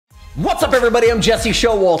What's up everybody, I'm Jesse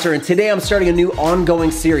Showalter, and today I'm starting a new ongoing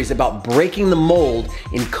series about breaking the mold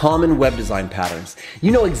in common web design patterns.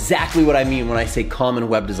 You know exactly what I mean when I say common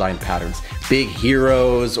web design patterns. Big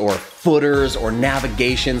heroes or footers or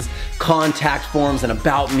navigations, contact forms and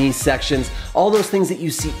about me sections, all those things that you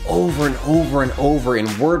see over and over and over in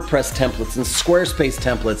WordPress templates and Squarespace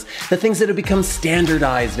templates, the things that have become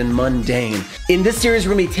standardized and mundane. In this series,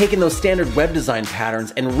 we're gonna be taking those standard web design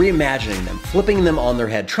patterns and reimagining them, flipping them on their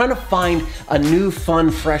head, trying to find a new, fun,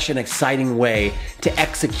 fresh, and exciting way to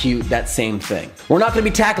execute that same thing. We're not gonna be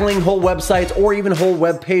tackling whole websites or even whole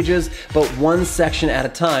web pages, but one section at a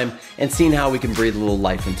time and seeing how we can breathe a little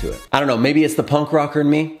life into it. I don't know, maybe it's the punk rocker in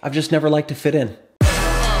me. I've just never liked to fit in.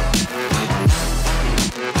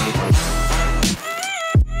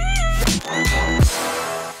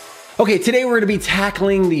 Okay, today we're gonna be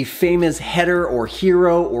tackling the famous header or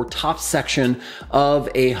hero or top section of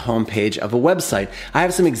a homepage of a website. I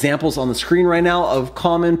have some examples on the screen right now of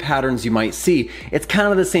common patterns you might see. It's kind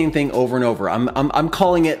of the same thing over and over. I'm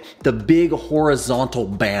calling it the big horizontal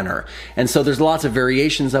banner. And so there's lots of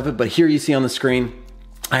variations of it, but here you see on the screen,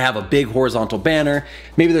 I have a big horizontal banner.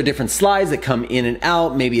 Maybe there are different slides that come in and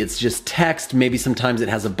out. Maybe it's just text. Maybe sometimes it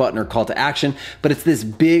has a button or call to action, but it's this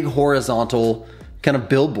big horizontal kind of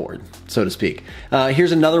billboard, so to speak.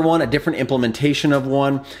 Here's another one, a different implementation of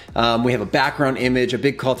one. We have a background image, a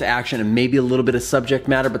big call to action, and maybe a little bit of subject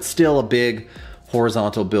matter, but still a big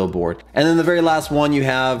horizontal billboard. And then the very last one, you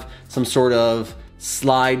have some sort of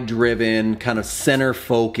slide-driven, kind of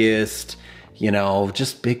center-focused, you know,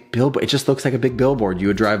 just big billboard. It just looks like a big billboard you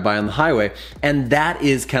would drive by on the highway. And that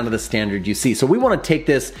is kind of the standard you see. So we want to take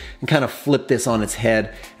this and kind of flip this on its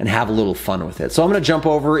head and have a little fun with it. So I'm going to jump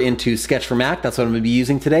over into Sketch for Mac. That's what I'm going to be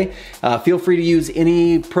using today. Feel free to use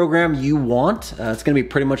any program you want. It's going to be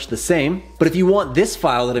pretty much the same. But if you want this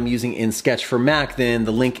file that I'm using in Sketch for Mac, then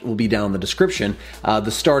the link will be down in the description.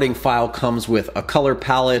 The starting file comes with a color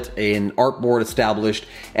palette, an artboard established,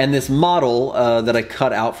 and this model that I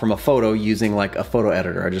cut out from a photo using like a photo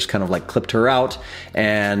editor. I just kind of like clipped her out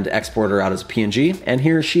and export her out as a PNG, and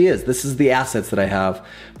here she is. This is the assets that I have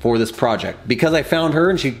for this project. Because I found her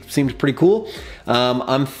and she seemed pretty cool,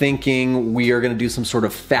 I'm thinking we are gonna do some sort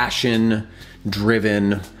of fashion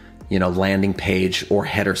driven, you know, landing page or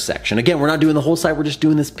header section. Again, we're not doing the whole site, we're just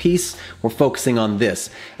doing this piece. We're focusing on this.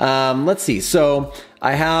 Let's see, so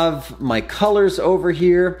I have my colors over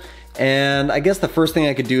here, and I guess the first thing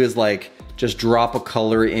I could do is like just drop a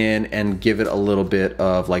color in and give it a little bit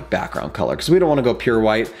of like background color, because we don't want to go pure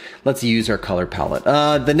white. Let's use our color palette.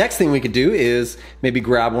 The next thing we could do is maybe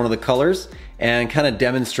grab one of the colors and kind of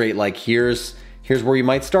demonstrate like here's where you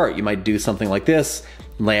might start. You might do something like this,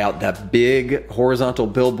 lay out that big horizontal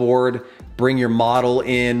billboard, bring your model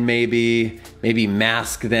in, maybe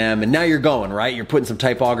mask them, and now you're going, right? You're putting some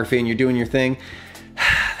typography and you're doing your thing.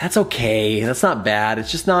 That's okay, that's not bad,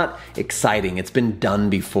 it's just not exciting. It's been done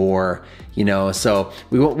before, you know, so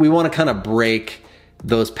we want to kind of break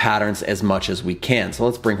those patterns as much as we can. So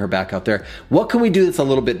let's bring her back out there. What can we do that's a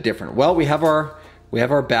little bit different? Well, we have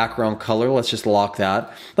our background color. Let's just lock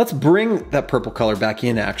that. Let's bring that purple color back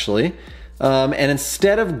in actually. And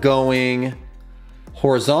instead of going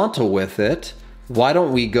horizontal with it, why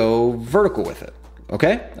don't we go vertical with it,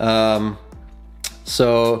 okay?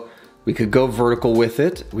 So we could go vertical with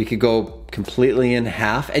it. We could go completely in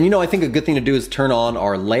half. And you know, I think a good thing to do is turn on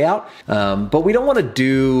our layout, but we don't want to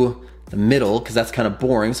do the middle because that's kind of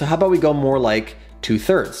boring. So how about we go more like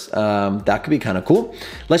 2/3? That could be kind of cool.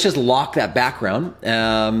 Let's just lock that background,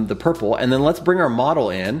 the purple, and then let's bring our model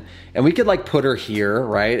in, and we could like put her here,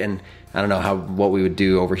 right? And I don't know what we would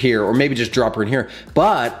do over here, or maybe just drop her in here.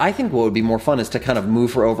 But I think what would be more fun is to kind of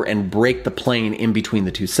move her over and break the plane in between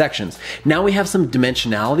the two sections. Now we have some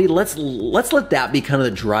dimensionality. Let's let that be kind of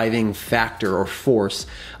the driving factor or force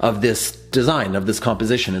of this design, of this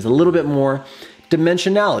composition, is a little bit more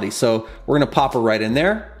dimensionality. So we're gonna pop her right in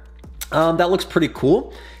there. That looks pretty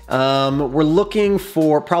cool. We're looking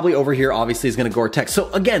for, probably over here obviously is gonna go our text.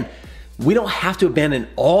 So again, we don't have to abandon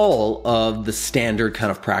all of the standard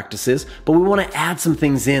kind of practices, but we want to add some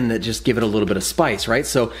things in that just give it a little bit of spice, right?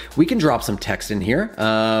 So we can drop some text in here.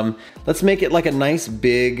 Let's make it like a nice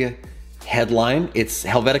big headline. It's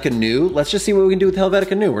Helvetica New. Let's just see what we can do with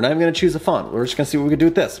Helvetica New. We're not even going to choose a font. We're just going to see what we can do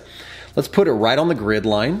with this. Let's put it right on the grid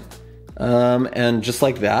line, and just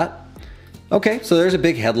like that. Okay, so there's a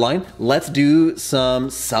big headline. Let's do some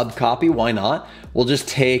sub copy. Why not? We'll just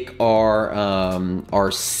take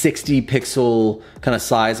our 60 pixel kind of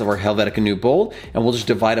size of our Helvetica New bold, and we'll just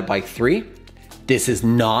divide it by 3. This is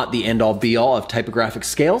not the end all be all of typographic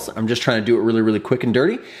scales. I'm just trying to do it really, really quick and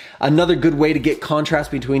dirty. Another good way to get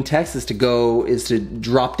contrast between text is to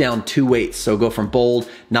drop down 2 weights. So go from bold,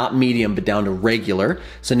 not medium, but down to regular.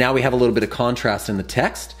 So now we have a little bit of contrast in the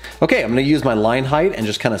text. Okay, I'm gonna use my line height and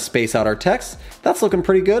just kind of space out our text. That's looking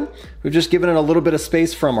pretty good. We've just given it a little bit of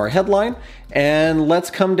space from our headline. And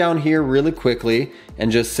let's come down here really quickly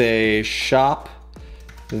and just say shop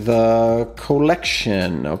the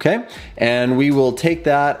collection, okay? And we will take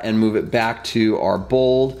that and move it back to our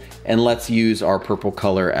bold, and let's use our purple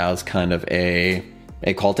color as kind of a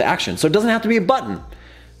call to action. So it doesn't have to be a button.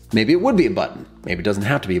 Maybe it would be a button. Maybe it doesn't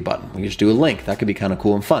have to be a button. We can just do a link. That could be kind of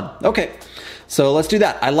cool and fun. Okay, so let's do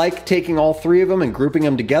that. I like taking all 3 of them and grouping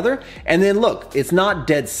them together. And then look, it's not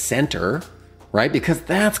dead center, right? Because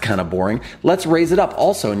that's kind of boring. Let's raise it up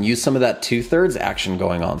also and use some of that 2/3 action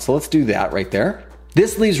going on. So let's do that right there.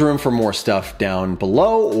 This leaves room for more stuff down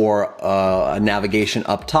below or a navigation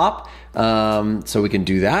up top, so we can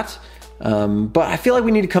do that. But I feel like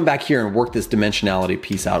we need to come back here and work this dimensionality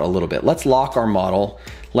piece out a little bit. Let's lock our model.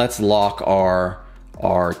 Let's lock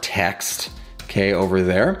our text, okay, over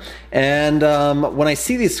there. And when I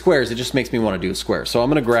see these squares, it just makes me want to do a square. So I'm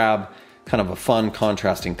going to grab kind of a fun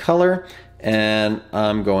contrasting color, and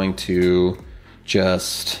I'm going to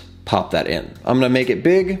just pop that in. I'm going to make it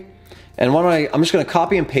big. And I'm just gonna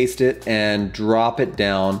copy and paste it and drop it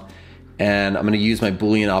down, and I'm gonna use my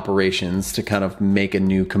Boolean operations to kind of make a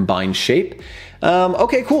new combined shape.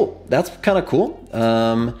 Okay, cool, that's kind of cool.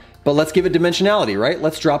 But let's give it dimensionality, right?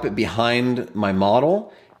 Let's drop it behind my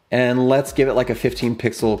model, and let's give it like a 15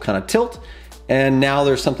 pixel kind of tilt. And now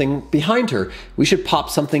there's something behind her. We should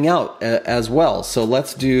pop something out as well. So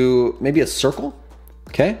let's do maybe a circle,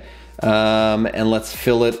 okay? And let's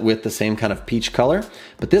fill it with the same kind of peach color.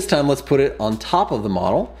 But this time let's put it on top of the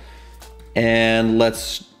model, and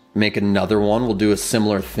let's make another one. We'll do a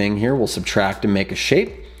similar thing here. We'll subtract and make a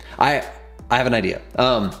shape. I have an idea.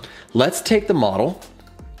 Let's take the model,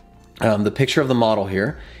 the picture of the model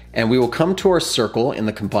here, and we will come to our circle in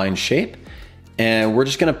the combined shape, and we're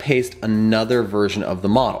just gonna paste another version of the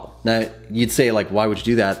model. Now, you'd say like, why would you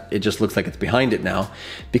do that? It just looks like it's behind it now.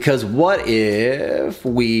 Because what if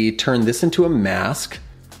we turn this into a mask,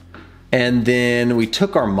 and then we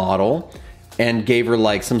took our model and gave her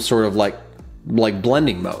like some sort of like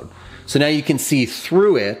blending mode. So now you can see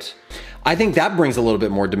through it. I think that brings a little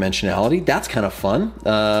bit more dimensionality. That's kind of fun.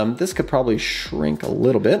 This could probably shrink a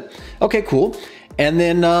little bit. Okay, cool. And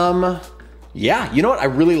then, yeah, you know what? I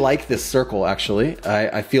really like this circle, actually.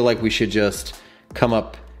 I feel like we should just come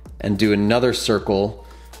up and do another circle.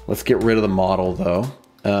 Let's get rid of the model, though.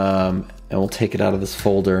 And we'll take it out of this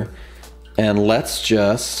folder. And let's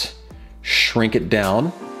just shrink it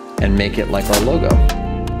down and make it like our logo.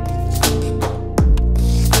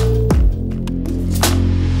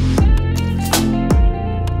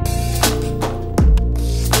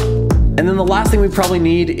 And then the last thing we probably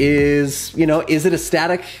need is, you know, is it a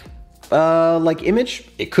static like image?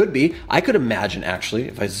 It could be. I could imagine, actually,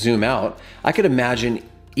 if I zoom out, I could imagine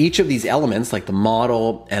each of these elements, like the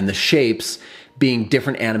model and the shapes, being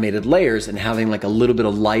different animated layers and having like a little bit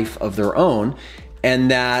of life of their own, and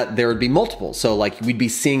that there would be multiple. So like we'd be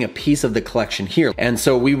seeing a piece of the collection here. And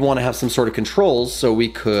so we want to have some sort of controls so we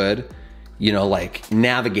could, you know, like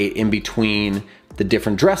navigate in between the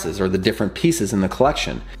different dresses or the different pieces in the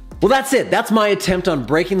collection. Well, that's it. That's my attempt on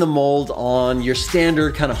breaking the mold on your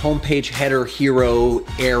standard kind of homepage header hero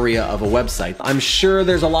area of a website. I'm sure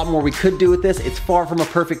there's a lot more we could do with this. It's far from a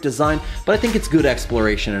perfect design, but I think it's good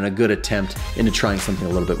exploration and a good attempt into trying something a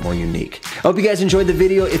little bit more unique. I hope you guys enjoyed the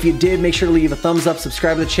video. If you did, make sure to leave a thumbs up,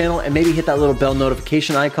 subscribe to the channel, and maybe hit that little bell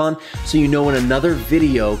notification icon so you know when another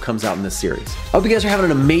video comes out in this series. I hope you guys are having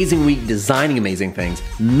an amazing week designing amazing things,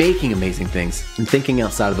 making amazing things, and thinking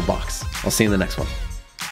outside of the box. I'll see you in the next one.